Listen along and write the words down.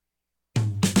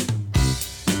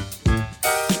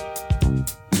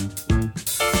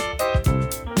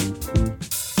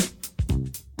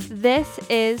This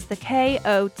is the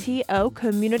KOTO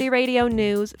Community Radio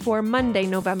News for Monday,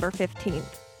 November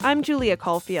 15th. I'm Julia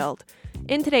Caulfield.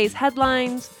 In today's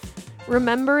headlines,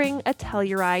 remembering a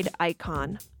Telluride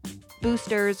icon,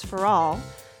 boosters for all,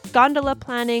 gondola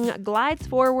planning glides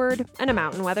forward, and a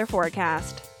mountain weather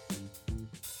forecast.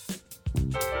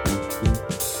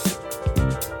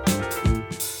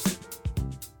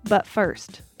 But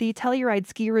first, the Telluride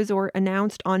Ski Resort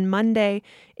announced on Monday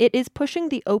it is pushing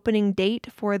the opening date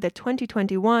for the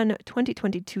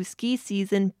 2021-2022 ski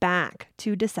season back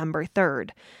to December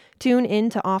 3rd. Tune in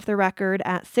to Off the Record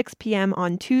at 6 p.m.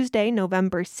 on Tuesday,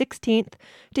 November 16th,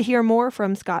 to hear more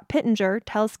from Scott Pittenger,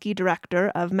 Telski Director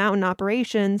of Mountain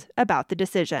Operations, about the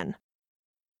decision.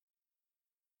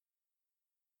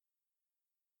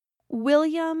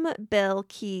 William Bill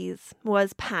Keys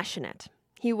was passionate.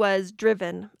 He was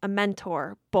driven, a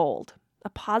mentor, bold, a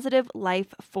positive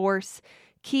life force.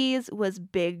 Keys was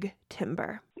big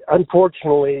timber.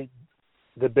 Unfortunately,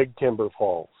 the big timber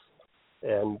falls,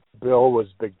 and Bill was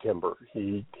big timber.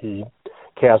 He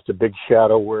cast a big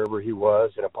shadow wherever he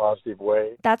was in a positive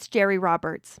way. That's Jerry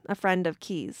Roberts, a friend of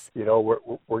Keys. You know,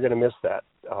 we're going to miss that.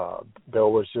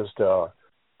 Bill was just a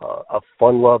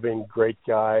fun-loving, great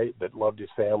guy that loved his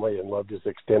family and loved his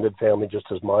extended family just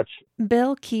as much.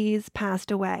 Bill Keys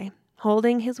passed away,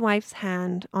 holding his wife's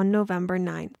hand on November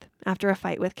 9th after a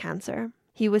fight with cancer.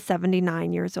 He was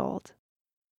 79 years old.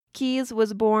 Keys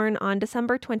was born on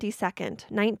December 22nd,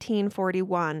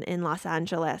 1941 in Los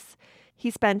Angeles. He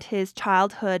spent his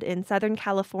childhood in Southern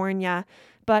California,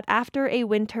 but after a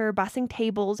winter bussing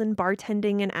tables and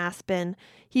bartending in Aspen,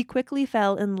 he quickly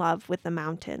fell in love with the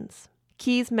mountains.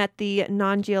 Keys met the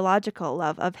non-geological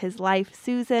love of his life,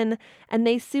 Susan, and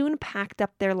they soon packed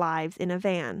up their lives in a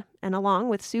van, and along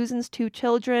with Susan's 2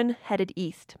 children, headed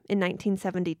east in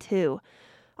 1972.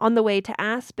 On the way to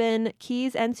Aspen,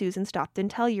 Keys and Susan stopped in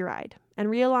Telluride and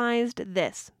realized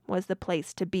this was the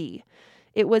place to be.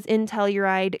 It was in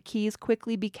Telluride Keys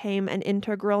quickly became an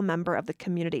integral member of the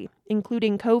community,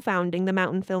 including co-founding the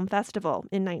Mountain Film Festival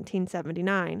in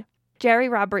 1979. Jerry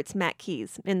Roberts met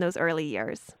Keys in those early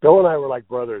years. Bill and I were like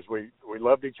brothers. We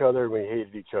loved each other and we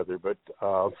hated each other, but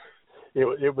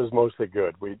it was mostly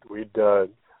good. We'd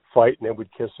fight and then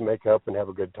we'd kiss and make up and have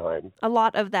a good time. A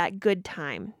lot of that good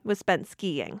time was spent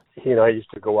skiing. He and I used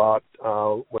to go out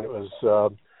when it was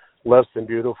less than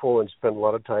beautiful and spend a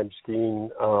lot of time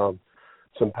skiing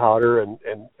some powder.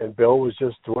 And Bill was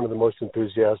just one of the most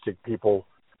enthusiastic people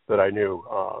that I knew.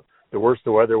 The worse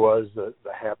the weather was, the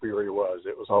happier he was.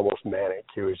 It was almost manic.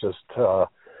 He was just,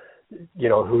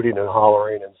 hooting and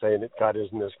hollering and saying, God,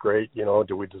 isn't this great? You know,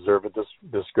 do we deserve it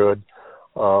this good?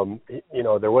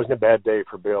 There wasn't a bad day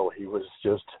for Bill. He was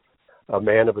just a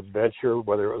man of adventure,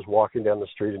 whether it was walking down the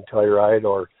street in Telluride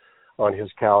or on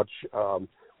his couch,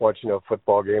 watching a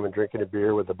football game and drinking a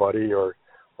beer with a buddy or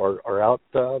out,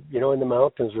 in the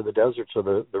mountains or the deserts or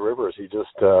the rivers. He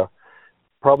just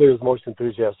probably was the most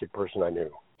enthusiastic person I knew.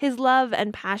 His love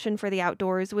and passion for the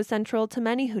outdoors was central to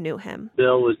many who knew him.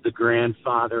 Bill was the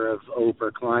grandfather of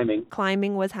Oprah climbing.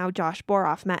 Climbing was how Josh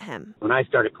Boroff met him. When I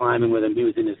started climbing with him, he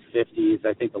was in his 50s.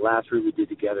 I think the last route we did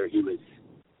together, he was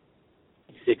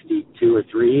 62 or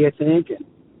 3, I think, and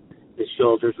his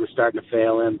shoulders were starting to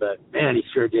fail him. But, man, he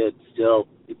sure did still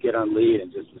get on lead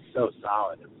and just was so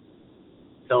solid. It was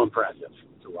so impressive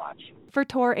to watch. For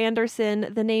Tor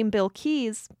Anderson, the name Bill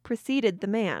Keys preceded the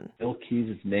man. Bill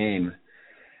Keys' name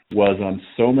was on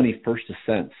so many first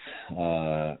ascents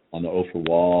on the Ophir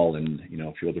Wall and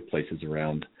a few other places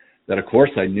around that, of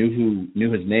course, I knew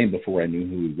his name before I knew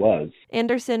who he was.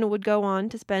 Anderson would go on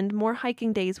to spend more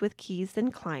hiking days with Keys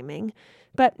than climbing,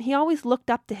 but he always looked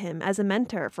up to him as a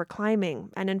mentor for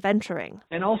climbing and adventuring.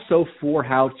 And also for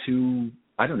how to,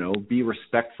 be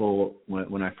respectful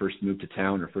when I first moved to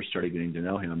town or first started getting to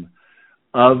know him,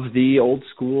 of the old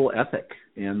school ethic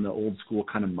and the old school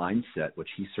kind of mindset, which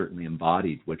he certainly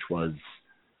embodied, which was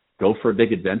go for a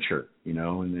big adventure,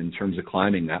 and in terms of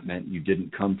climbing, that meant you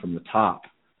didn't come from the top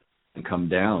and come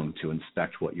down to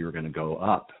inspect what you were going to go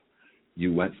up.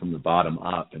 You went from the bottom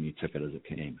up and you took it as it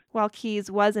came. While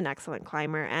Keys was an excellent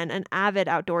climber and an avid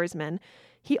outdoorsman,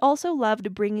 he also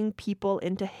loved bringing people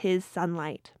into his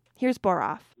sunlight. Here's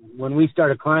Boroff. When we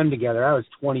started climbing together, I was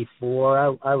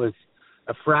 24. I was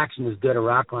a fraction as good a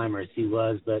rock climber as he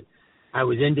was, but I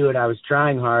was into it. I was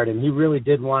trying hard, and he really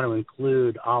did want to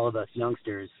include all of us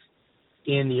youngsters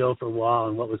in the Ophir Wall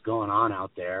and what was going on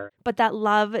out there. But that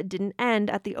love didn't end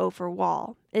at the Ophir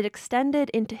Wall. It extended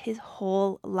into his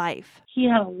whole life. He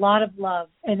had a lot of love,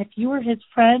 and if you were his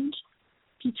friend,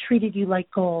 he treated you like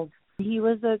gold. He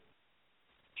was a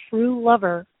true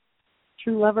lover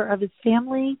of his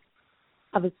family,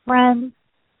 of his friends,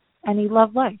 and he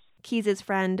loved life. Keyes'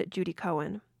 friend, Judy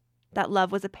Cohen. That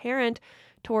love was apparent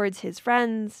towards his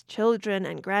friends, children,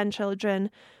 and grandchildren,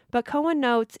 but Cohen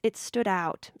notes it stood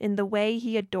out in the way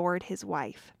he adored his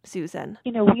wife, Susan.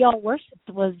 We all worshipped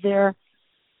was their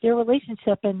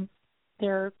relationship and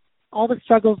all the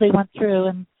struggles they went through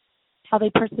and how they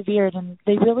persevered, and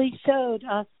they really showed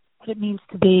us what it means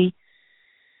to be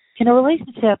in a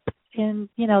relationship in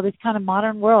this kind of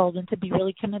modern world, and to be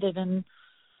really committed and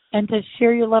to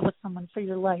share your love with someone for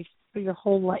your life, for your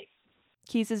whole life.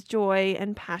 Keyes' joy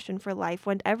and passion for life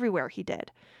went everywhere he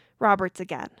did. Roberts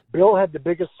again. Bill had the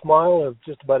biggest smile of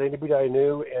just about anybody I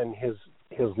knew, and his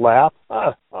laugh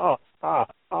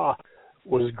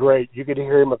was great. You could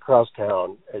hear him across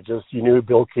town. You knew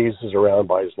Bill Keyes was around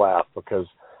by his laugh, because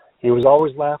he was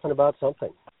always laughing about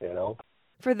something,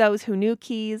 For those who knew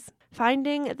Keyes,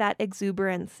 finding that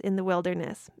exuberance in the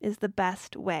wilderness is the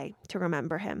best way to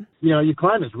remember him. You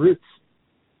climb his roots.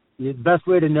 The best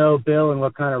way to know Bill and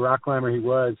what kind of rock climber he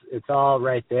was, it's all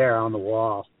right there on the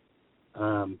wall.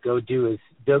 Go do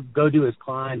his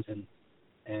climbs, and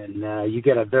you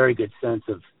get a very good sense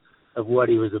of what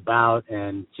he was about,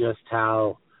 and just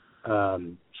how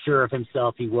sure of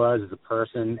himself he was as a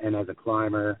person and as a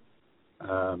climber.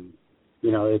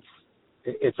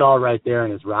 It's all right there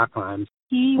in his rock climbs.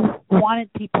 He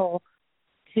wanted people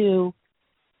to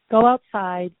go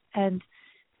outside and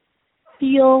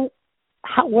feel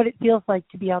what it feels like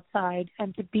to be outside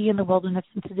and to be in the wilderness,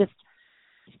 and to just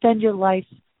spend your life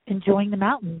enjoying the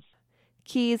mountains.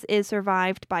 Keyes is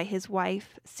survived by his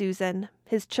wife, Susan,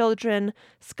 his children,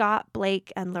 Scott,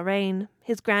 Blake, and Lorraine,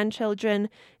 his grandchildren,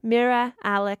 Mira,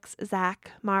 Alex,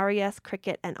 Zach, Marius,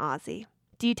 Cricket, and Ozzy.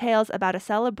 Details about a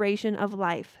celebration of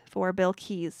life for Bill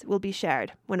Keyes will be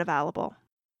shared when available.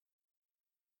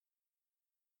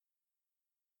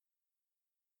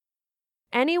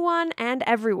 Anyone and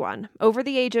everyone over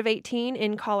the age of 18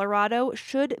 in Colorado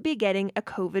should be getting a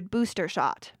COVID booster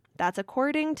shot. That's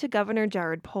according to Governor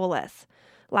Jared Polis.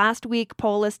 Last week,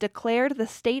 Polis declared the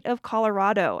state of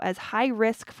Colorado as high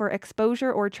risk for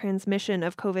exposure or transmission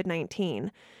of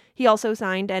COVID-19. He also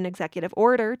signed an executive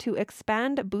order to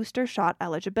expand booster shot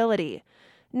eligibility.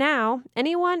 Now,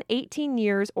 anyone 18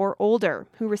 years or older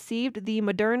who received the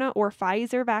Moderna or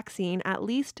Pfizer vaccine at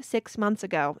least 6 months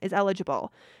ago is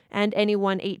eligible, and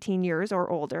anyone 18 years or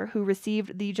older who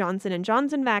received the Johnson &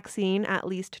 Johnson vaccine at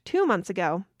least 2 months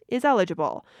ago is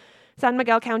eligible. San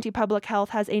Miguel County Public Health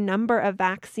has a number of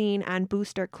vaccine and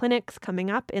booster clinics coming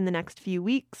up in the next few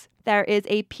weeks. There is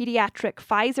a pediatric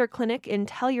Pfizer clinic in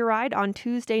Telluride on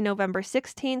Tuesday, November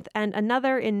 16th, and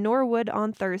another in Norwood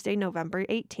on Thursday, November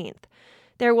 18th.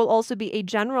 There will also be a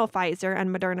general Pfizer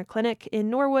and Moderna clinic in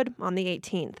Norwood on the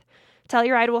 18th.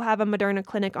 Telluride will have a Moderna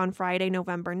clinic on Friday,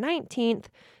 November 19th.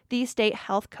 The state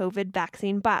health COVID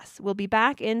vaccine bus will be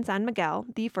back in San Miguel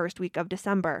the first week of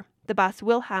December. The bus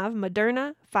will have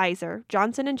Moderna, Pfizer,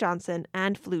 Johnson & Johnson,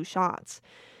 and flu shots.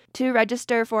 To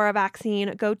register for a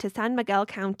vaccine, go to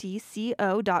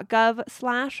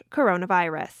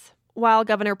sanmiguelcountyco.gov/coronavirus. While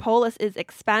Governor Polis is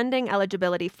expanding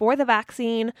eligibility for the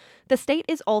vaccine, the state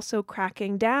is also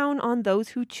cracking down on those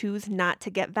who choose not to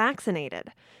get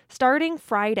vaccinated. Starting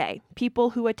Friday, people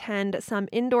who attend some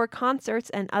indoor concerts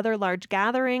and other large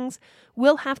gatherings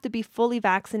will have to be fully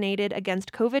vaccinated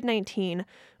against COVID-19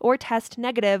 or test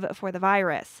negative for the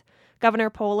virus. Governor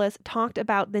Polis talked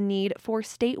about the need for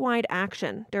statewide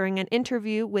action during an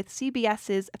interview with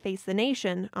CBS's Face the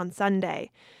Nation on Sunday.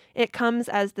 It comes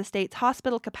as the state's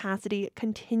hospital capacity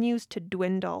continues to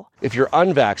dwindle. If you're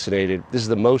unvaccinated, this is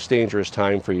the most dangerous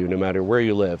time for you, no matter where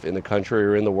you live, in the country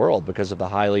or in the world, because of the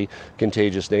highly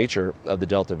contagious nature of the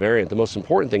Delta variant. The most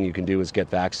important thing you can do is get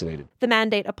vaccinated. The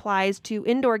mandate applies to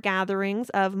indoor gatherings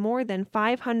of more than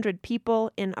 500 people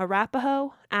in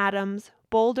Arapahoe, Adams,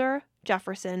 Boulder,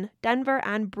 Jefferson, Denver,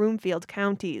 and Broomfield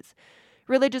counties.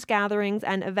 Religious gatherings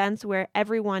and events where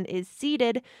everyone is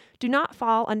seated do not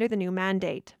fall under the new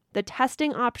mandate. The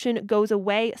testing option goes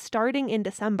away starting in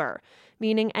December,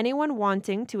 meaning anyone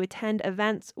wanting to attend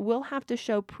events will have to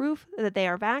show proof that they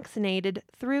are vaccinated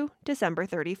through December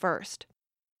 31st.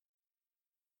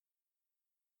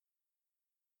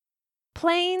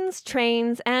 Planes,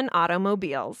 trains, and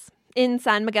automobiles. In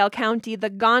San Miguel County, the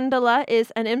gondola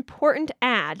is an important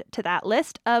add to that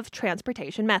list of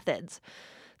transportation methods.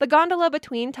 The gondola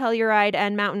between Telluride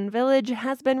and Mountain Village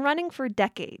has been running for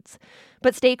decades,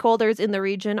 but stakeholders in the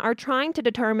region are trying to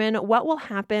determine what will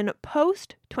happen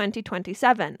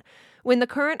post-2027, when the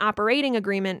current operating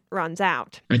agreement runs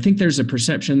out. I think there's a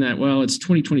perception that, well, it's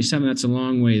 2027, that's a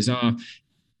long ways off.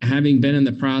 having been in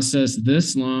the process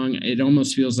this long, it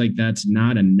almost feels like that's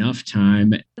not enough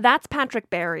time. That's Patrick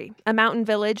Barry, a Mountain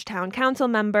Village Town Council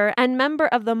member and member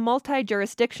of the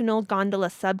multi-jurisdictional gondola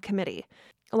subcommittee.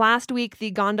 Last week,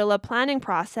 the gondola planning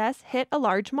process hit a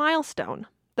large milestone,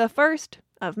 the first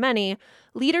of many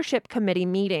leadership committee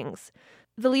meetings.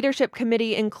 The leadership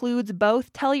committee includes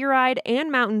both Telluride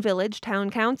and Mountain Village Town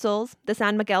Councils, the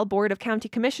San Miguel Board of County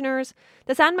Commissioners,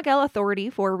 the San Miguel Authority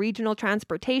for Regional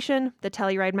Transportation, the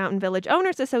Telluride Mountain Village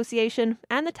Owners Association,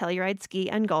 and the Telluride Ski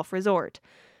and Golf Resort.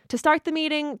 To start the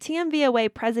meeting,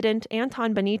 TMVOA President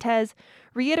Anton Benitez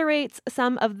reiterates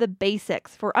some of the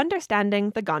basics for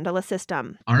understanding the gondola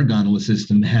system. Our gondola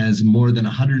system has more than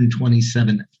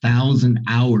 127,000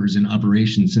 hours in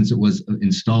operation since it was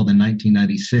installed in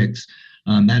 1996.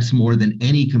 That's more than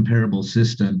any comparable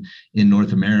system in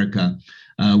North America.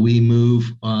 We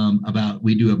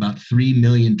do about 3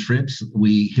 million trips.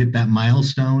 We hit that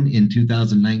milestone in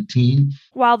 2019.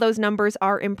 While those numbers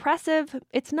are impressive,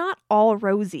 it's not all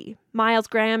rosy. Miles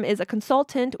Graham is a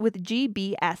consultant with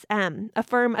GBSM, a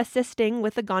firm assisting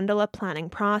with the gondola planning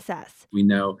process. We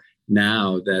know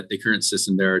now that the current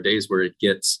system, there are days where it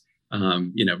gets,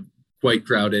 quite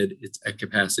crowded. It's at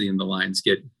capacity and the lines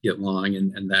get long,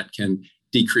 and that can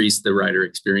decrease the rider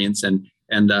experience. And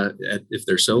if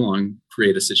they're so long,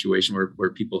 create a situation where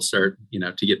people start,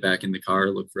 to get back in the car,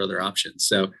 look for other options.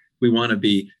 So we want to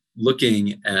be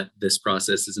looking at this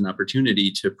process as an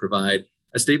opportunity to provide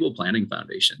a stable planning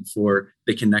foundation for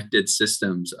the connected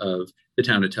systems of the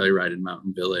town of Telluride and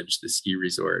Mountain Village, the ski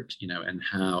resort, and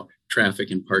how traffic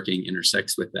and parking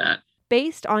intersects with that.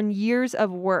 Based on years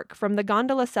of work from the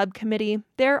gondola subcommittee,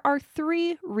 there are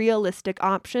 3 realistic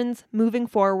options moving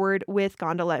forward with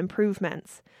gondola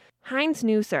improvements. Heinz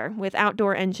Neusser, with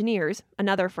Outdoor Engineers,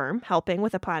 another firm helping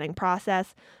with the planning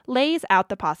process, lays out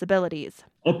the possibilities.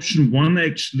 Option 1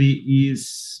 actually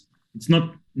it's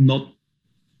not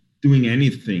doing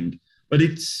anything, but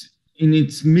it's in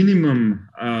its minimum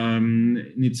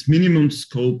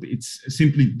scope. It's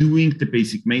simply doing the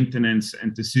basic maintenance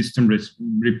and the system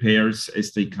repairs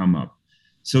as they come up.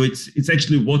 So it's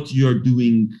actually what you're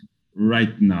doing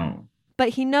right now. But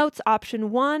he notes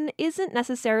option 1 isn't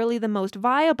necessarily the most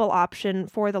viable option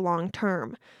for the long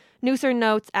term. Neusser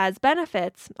notes as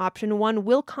benefits, option 1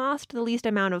 will cost the least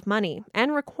amount of money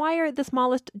and require the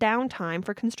smallest downtime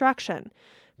for construction.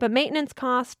 But maintenance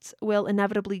costs will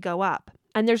inevitably go up,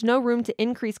 and there's no room to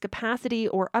increase capacity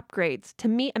or upgrades to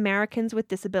meet Americans with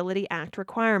Disability Act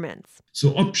requirements.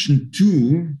 So option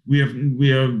 2 we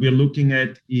are looking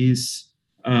at is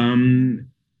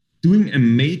doing a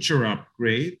major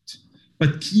upgrade,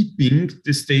 but keeping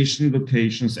the station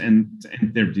locations and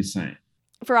their design.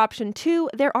 For option 2,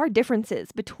 there are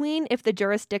differences between if the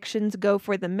jurisdictions go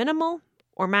for the minimal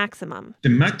or maximum. The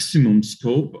maximum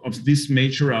scope of this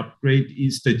major upgrade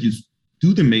is that you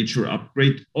do the major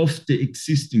upgrade of the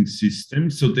existing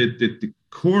system so that the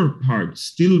core parts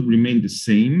still remain the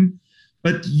same,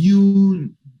 but you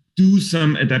do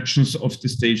some adaptations of the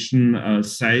station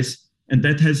size. And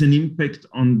that has an impact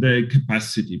on the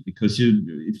capacity, because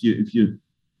if you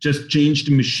just change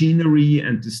the machinery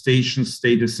and the stations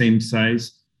stay the same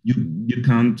size, you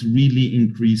can't really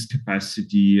increase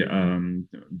capacity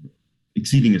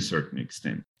exceeding a certain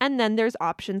extent. And then there's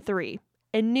option 3,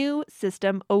 a new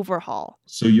system overhaul.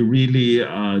 So you really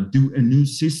do a new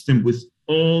system with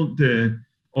all the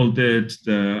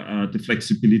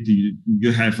flexibility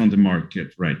you have on the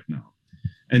market right now.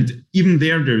 And even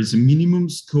there is a minimum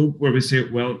scope where we say,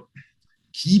 well,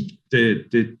 keep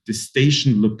the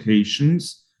station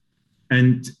locations,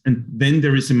 and then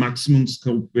there is a maximum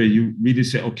scope where you really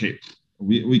say, okay,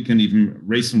 we can even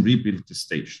raise and rebuild the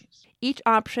stations. Each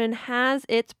option has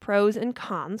its pros and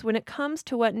cons when it comes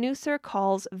to what Neusser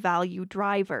calls value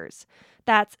drivers.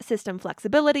 That's system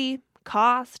flexibility,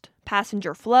 cost,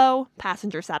 passenger flow,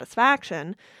 passenger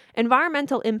satisfaction,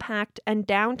 environmental impact, and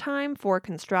downtime for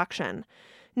construction.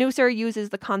 Neusser uses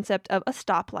the concept of a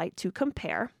stoplight to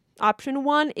compare. Option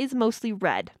 1 is mostly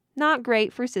red. Not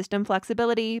great for system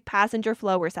flexibility, passenger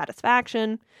flow, or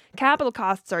satisfaction. Capital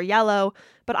costs are yellow,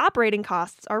 but operating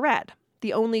costs are red.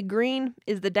 The only green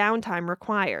is the downtime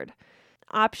required.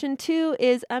 Option 2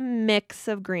 is a mix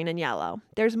of green and yellow.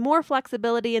 There's more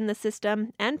flexibility in the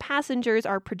system, and passengers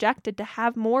are projected to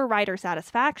have more rider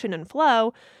satisfaction and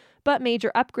flow, but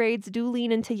major upgrades do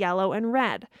lean into yellow and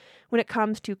red when it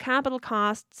comes to capital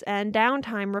costs and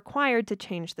downtime required to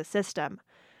change the system.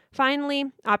 Finally,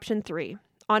 option 3.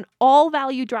 On all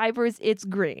value drivers, it's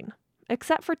green,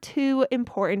 except for 2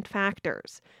 important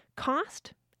factors: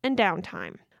 cost and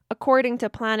downtime. According to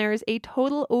planners, a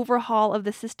total overhaul of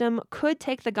the system could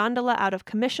take the gondola out of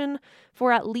commission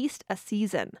for at least a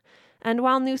season. And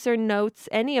while Nusser notes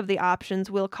any of the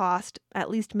options will cost at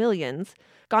least millions,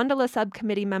 gondola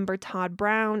subcommittee member Todd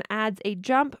Brown adds a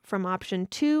jump from option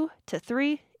 2 to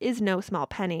 3 is no small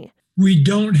penny. We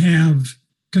don't have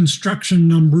construction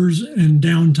numbers and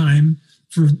downtime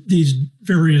for these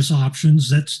various options.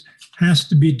 That has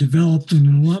to be developed in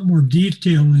a lot more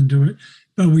detail into it.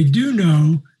 But we do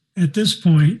know at this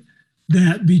point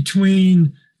that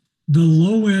between the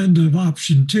low end of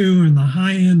option 2 and the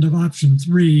high end of option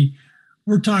 3,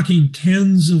 we're talking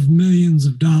tens of millions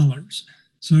of dollars.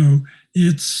 So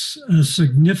it's a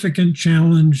significant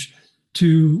challenge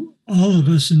to all of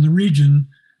us in the region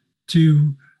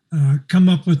to come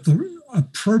up with the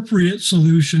appropriate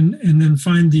solution and then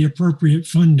find the appropriate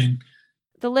funding.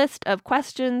 The list of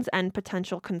questions and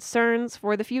potential concerns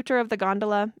for the future of the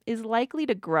gondola is likely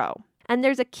to grow. And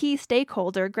there's a key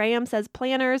stakeholder Graham says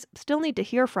planners still need to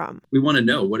hear from. We want to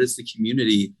know, what does the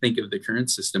community think of the current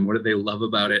system? What do they love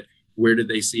about it? Where do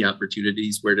they see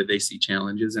opportunities? Where do they see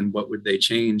challenges? And what would they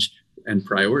change and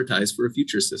prioritize for a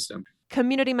future system?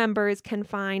 Community members can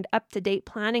find up-to-date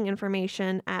planning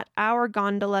information at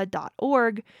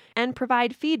ourgondola.org and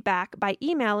provide feedback by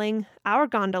emailing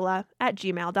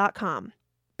ourgondola@gmail.com.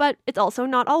 But it's also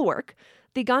not all work.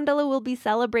 The gondola will be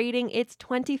celebrating its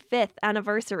 25th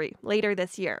anniversary later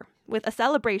this year, with a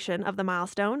celebration of the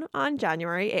milestone on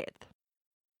January 8th.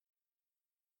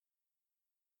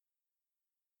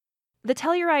 The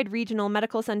Telluride Regional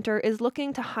Medical Center is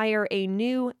looking to hire a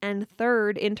new and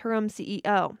third interim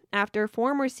CEO after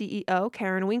former CEO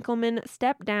Karen Winkleman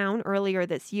stepped down earlier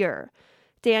this year.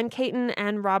 Dan Caton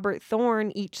and Robert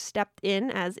Thorne each stepped in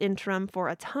as interim for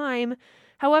a time.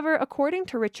 However, according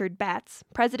to Richard Betts,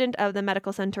 president of the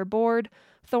Medical Center board,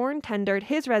 Thorne tendered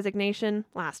his resignation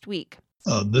last week.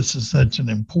 This is such an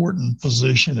important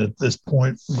position at this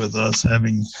point, with us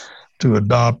having to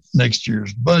adopt next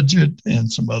year's budget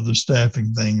and some other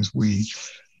staffing things. We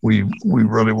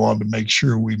really wanted to make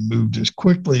sure we moved as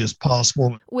quickly as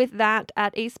possible. With that,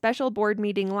 at a special board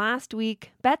meeting last week,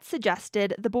 Betts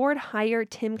suggested the board hire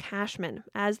Tim Cashman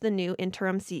as the new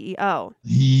interim CEO.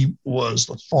 He was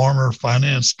the former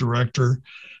finance director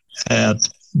at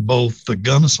both the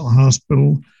Gunnison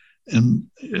Hospital and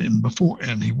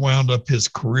he wound up his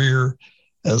career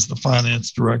as the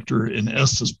finance director in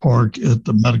Estes Park at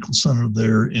the medical center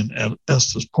there in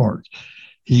Estes Park.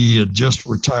 He had just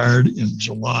retired in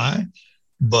July,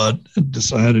 but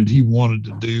decided he wanted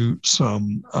to do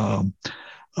some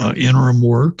interim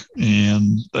work,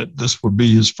 and that this would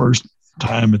be his first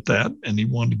time at that, and he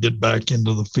wanted to get back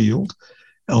into the field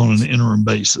on an interim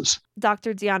basis.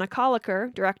 Dr. Deanna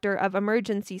Colliker, Director of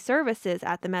Emergency Services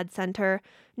at the Med Center,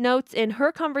 notes in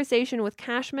her conversation with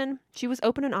Cashman, she was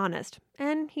open and honest,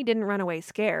 and he didn't run away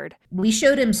scared. We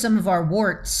showed him some of our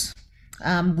warts.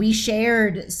 We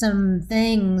shared some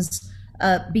things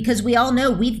because we all know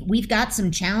we've got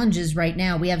some challenges right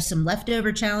now. We have some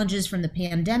leftover challenges from the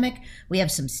pandemic. We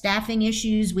have some staffing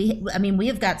issues. We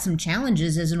have got some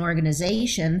challenges as an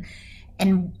organization.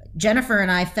 And Jennifer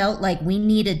and I felt like we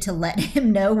needed to let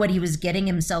him know what he was getting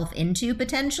himself into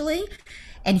potentially.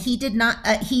 And he did not,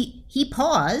 he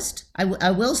paused.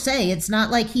 I will say it's not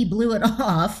like he blew it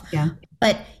off,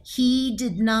 but he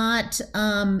did not,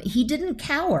 he didn't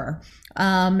cower.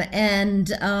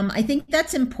 I think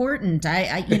that's important.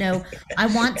 I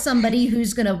want somebody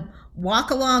who's going to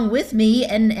walk along with me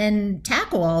and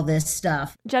tackle all this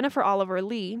stuff. Jennifer Oliver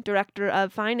Lee, Director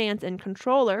of Finance and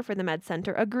Controller for the Med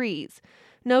Center, agrees,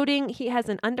 noting he has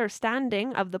an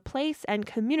understanding of the place and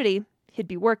community he'd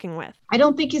be working with. I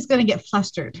don't think he's going to get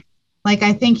flustered.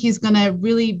 I think he's going to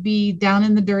really be down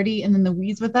in the dirty and in the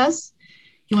weeds with us.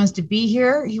 He wants to be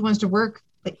here. He wants to work,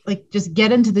 just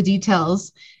get into the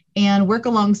details and work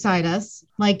alongside us.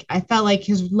 I felt like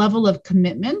his level of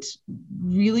commitment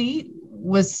really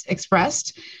was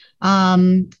expressed.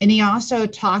 And he also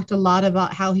talked a lot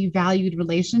about how he valued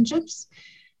relationships,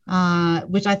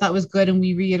 which I thought was good. And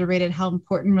we reiterated how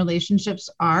important relationships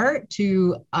are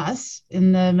to us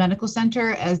in the medical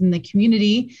center, as in the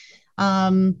community,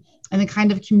 and the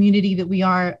kind of community that we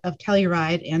are of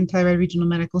Telluride and Telluride Regional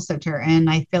Medical Center. And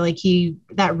I feel like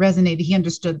that resonated. He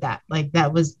understood that,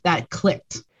 that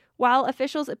clicked. While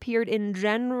officials appeared in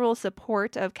general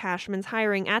support of Cashman's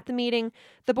hiring at the meeting,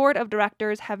 the board of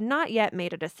directors have not yet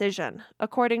made a decision.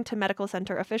 According to medical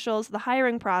center officials, the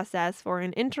hiring process for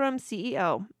an interim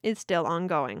CEO is still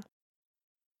ongoing.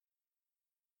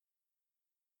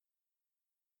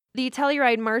 The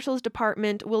Telluride Marshal's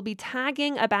Department will be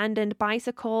tagging abandoned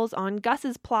bicycles on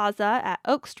Gus's Plaza at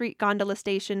Oak Street Gondola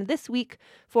Station this week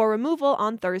for removal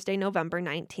on Thursday, November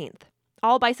 19th.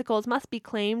 All bicycles must be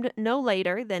claimed no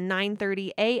later than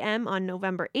 9:30 a.m. on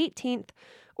November 18th,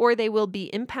 or they will be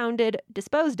impounded,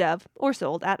 disposed of, or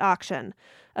sold at auction.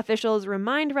 Officials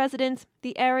remind residents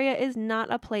the area is not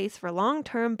a place for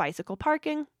long-term bicycle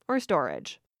parking or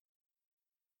storage.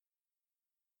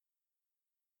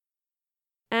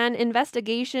 An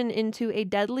investigation into a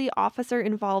deadly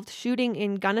officer-involved shooting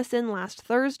in Gunnison last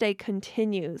Thursday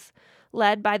continues,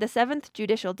 led by the 7th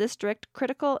Judicial District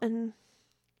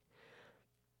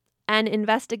An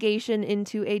investigation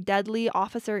into a deadly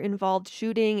officer-involved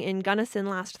shooting in Gunnison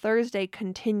last Thursday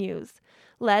continues,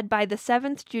 led by the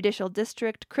 7th Judicial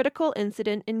District Critical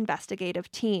Incident Investigative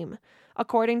Team.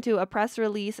 According to a press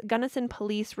release, Gunnison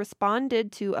police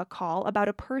responded to a call about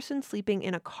a person sleeping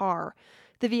in a car.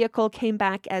 The vehicle came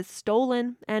back as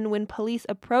stolen, and when police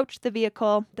approached the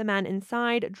vehicle, the man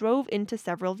inside drove into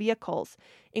several vehicles,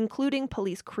 including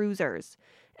police cruisers.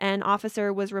 An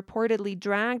officer was reportedly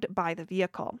dragged by the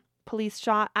vehicle. Police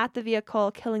shot at the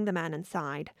vehicle, killing the man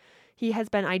inside. He has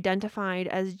been identified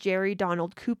as Jerry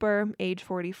Donald Cooper, age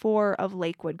 44, of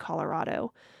Lakewood,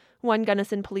 Colorado. One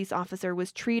Gunnison police officer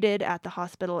was treated at the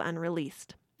hospital and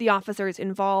released. The officers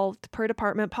involved, per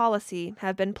department policy,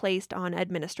 have been placed on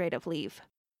administrative leave.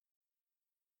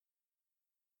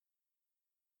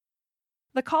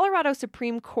 The Colorado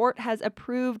Supreme Court has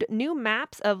approved new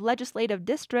maps of legislative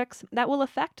districts that will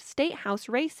affect state house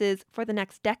races for the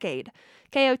next decade.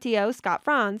 KOTO Scott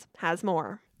Franz has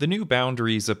more. The new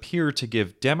boundaries appear to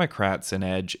give Democrats an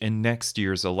edge in next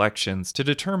year's elections to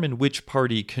determine which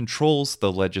party controls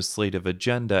the legislative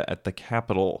agenda at the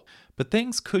Capitol. But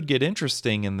things could get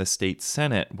interesting in the state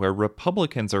Senate, where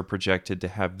Republicans are projected to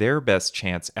have their best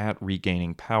chance at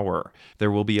regaining power. There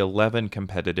will be 11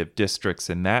 competitive districts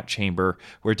in that chamber,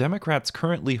 where Democrats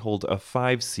currently hold a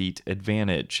 5-seat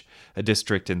advantage. A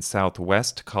district in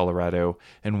southwest Colorado,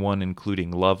 and one including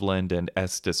Loveland and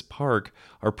Estes Park,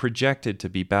 are projected to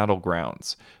be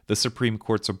battlegrounds. The Supreme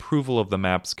Court's approval of the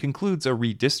maps concludes a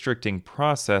redistricting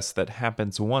process that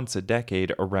happens once a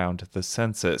decade around the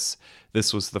census.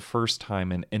 This was the first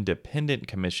time an independent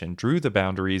commission drew the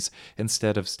boundaries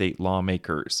instead of state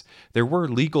lawmakers. There were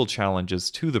legal challenges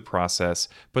to the process,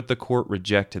 but the court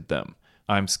rejected them.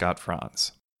 I'm Scott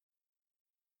Franz.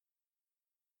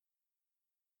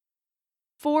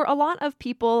 For a lot of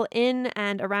people in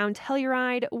and around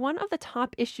Telluride, one of the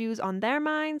top issues on their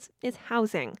minds is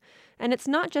housing. And it's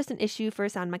not just an issue for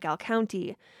San Miguel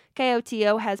County.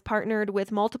 KOTO has partnered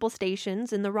with multiple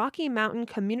stations in the Rocky Mountain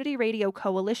Community Radio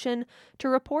Coalition to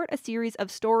report a series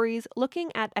of stories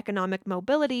looking at economic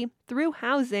mobility through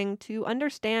housing to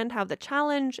understand how the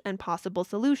challenge and possible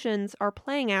solutions are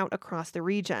playing out across the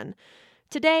region.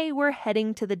 Today, we're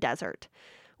heading to the desert.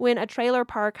 When a trailer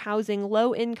park housing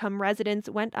low-income residents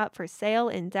went up for sale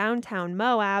in downtown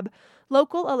Moab,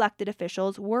 local elected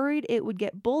officials worried it would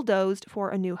get bulldozed for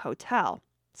a new hotel.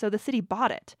 So the city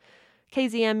bought it.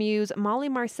 KZMU's Molly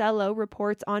Marcello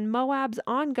reports on Moab's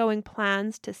ongoing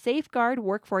plans to safeguard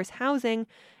workforce housing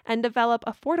and develop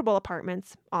affordable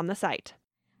apartments on the site.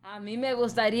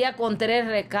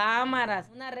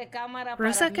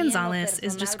 Rosa Gonzalez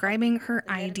is describing her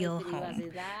ideal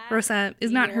home. Rosa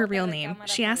is not her real name.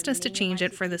 She asked us to change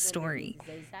it for this story.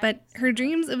 But her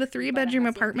dreams of a 3-bedroom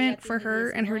apartment for her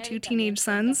and her 2 teenage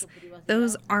sons,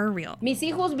 those are real. My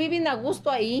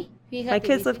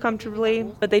kids live comfortably,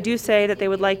 but they do say that they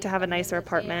would like to have a nicer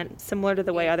apartment, similar to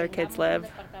the way other kids live.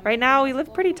 Right now, we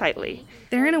live pretty tightly.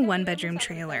 They're in a 1-bedroom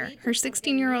trailer. Her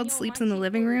 16-year-old sleeps in the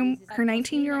living room, her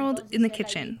 19-year-old in the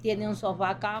kitchen. He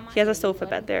has a sofa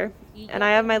bed there, and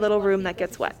I have my little room that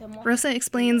gets wet. Rosa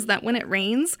explains that when it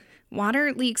rains,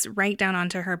 water leaks right down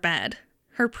onto her bed.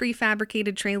 Her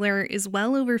prefabricated trailer is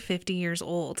well over 50 years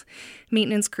old.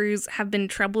 Maintenance crews have been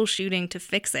troubleshooting to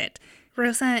fix it.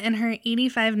 Rosa and her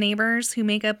 85 neighbors who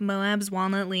make up Moab's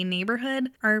Walnut Lane neighborhood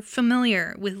are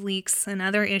familiar with leaks and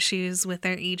other issues with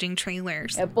their aging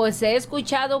trailers. I have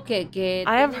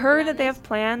heard that they have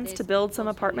plans to build some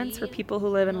apartments for people who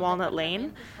live in Walnut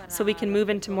Lane, so we can move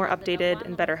into more updated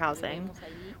and better housing.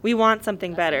 We want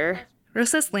something better.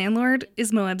 Rosa's landlord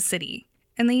is Moab City,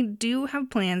 and they do have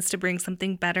plans to bring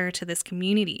something better to this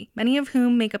community, many of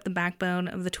whom make up the backbone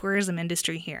of the tourism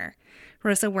industry here.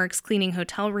 Rosa works cleaning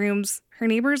hotel rooms. Her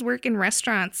neighbors work in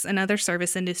restaurants and other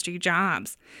service industry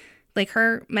jobs. Like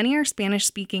her, many are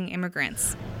Spanish-speaking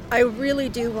immigrants. I really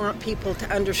do want people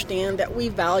to understand that we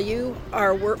value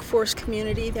our workforce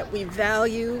community, that we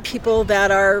value people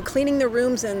that are cleaning the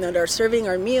rooms and that are serving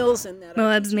our meals. And that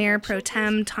Moab's Mayor Pro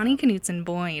Tem, Tawny Knutson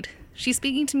Boyd. She's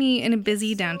speaking to me in a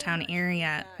busy downtown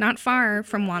area, not far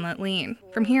from Walnut Lane.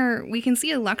 From here, we can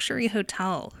see a luxury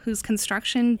hotel whose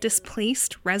construction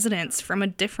displaced residents from a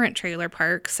different trailer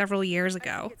park several years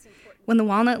ago. When the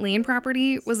Walnut Lane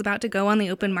property was about to go on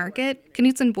the open market,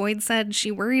 Knutson Boyd said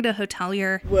she worried a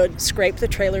hotelier would scrape the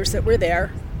trailers that were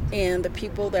there, and the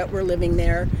people that were living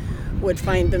there would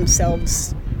find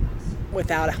themselves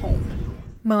without a home.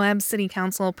 Moab City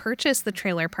Council purchased the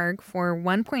trailer park for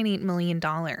 $1.8 million,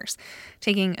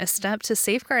 taking a step to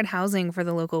safeguard housing for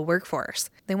the local workforce.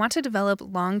 They want to develop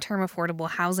long-term affordable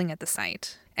housing at the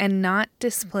site and not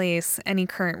displace any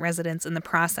current residents in the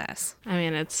process. I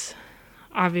mean, it's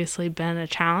obviously been a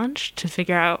challenge to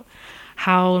figure out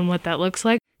how and what that looks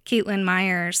like. Caitlin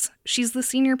Myers, she's the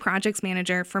senior projects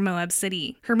manager for Moab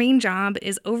City. Her main job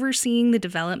is overseeing the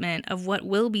development of what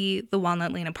will be the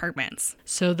Walnut Lane apartments.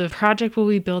 So the project will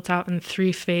be built out in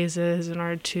 3 phases in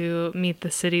order to meet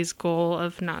the city's goal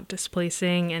of not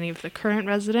displacing any of the current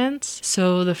residents.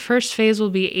 So the first phase will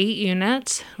be 8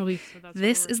 units.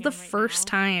 This is the first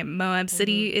time Moab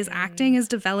City is acting as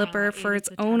developer for its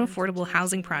own affordable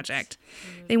housing project.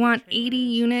 They want 80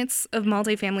 units of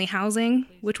multifamily housing,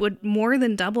 which would more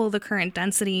than double the current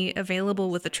density available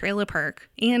with the trailer park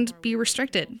and be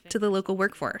restricted to the local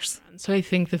workforce. So I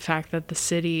think the fact that the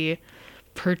city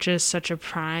purchased such a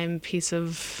prime piece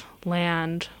of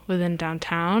land within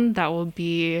downtown that will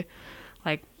be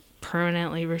like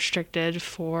permanently restricted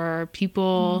for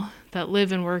people that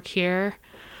live and work here,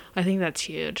 I think that's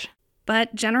huge.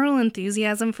 But general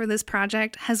enthusiasm for this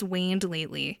project has waned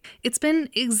lately. It's been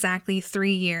exactly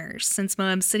 3 years since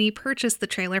Moab City purchased the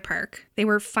trailer park. They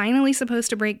were finally supposed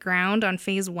to break ground on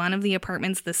phase 1 of the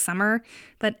apartments this summer,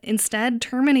 but instead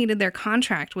terminated their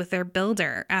contract with their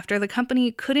builder after the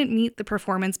company couldn't meet the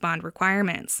performance bond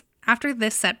requirements. After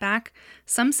this setback,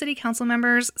 some city council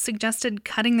members suggested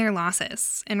cutting their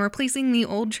losses and replacing the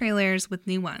old trailers with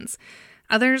new ones.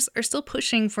 Others are still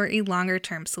pushing for a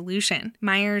longer-term solution.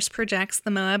 Myers projects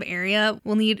the Moab area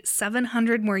will need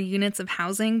 700 more units of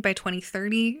housing by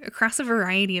 2030 across a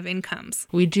variety of incomes.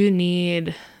 We do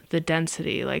need the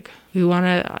density. Like, we want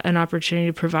an opportunity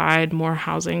to provide more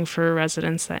housing for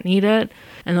residents that need it,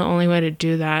 and the only way to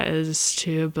do that is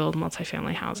to build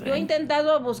multifamily housing.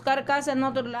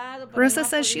 Rosa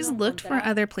says she's looked for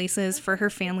other places for her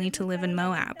family to live in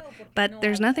Moab, but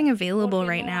there's nothing available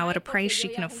right now at a price she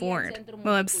can afford.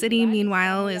 Moab City,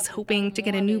 meanwhile, is hoping to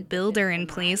get a new builder in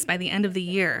place by the end of the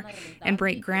year and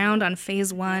break ground on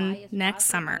phase 1 next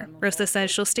summer. Rosa says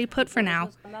she'll stay put for now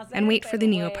and wait for the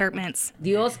new apartments.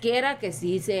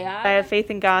 I have faith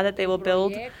in God that they will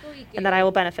build and that I will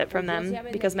benefit from them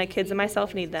because my kids and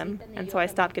myself need them, and so I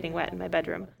stopped getting wet in my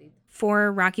bedroom.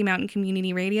 For Rocky Mountain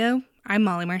Community Radio, I'm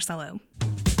Molly Marcello.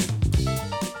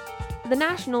 The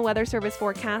National Weather Service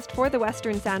forecast for the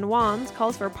western San Juans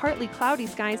calls for partly cloudy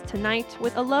skies tonight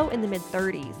with a low in the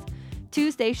mid-30s.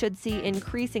 Tuesday should see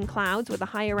increasing clouds with a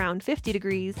high around 50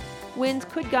 degrees. Winds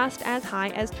could gust as high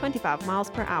as 25 miles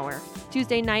per hour.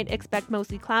 Tuesday night, expect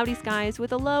mostly cloudy skies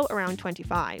with a low around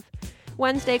 25.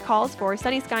 Wednesday calls for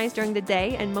sunny skies during the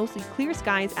day and mostly clear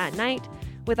skies at night,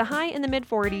 with a high in the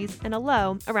mid-40s and a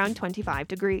low around 25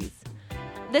 degrees.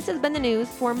 This has been the news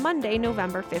for Monday,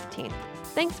 November 15th.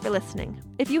 Thanks for listening.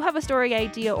 If you have a story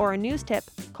idea or a news tip,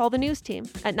 call the news team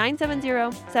at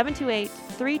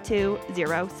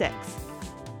 970-728-3206.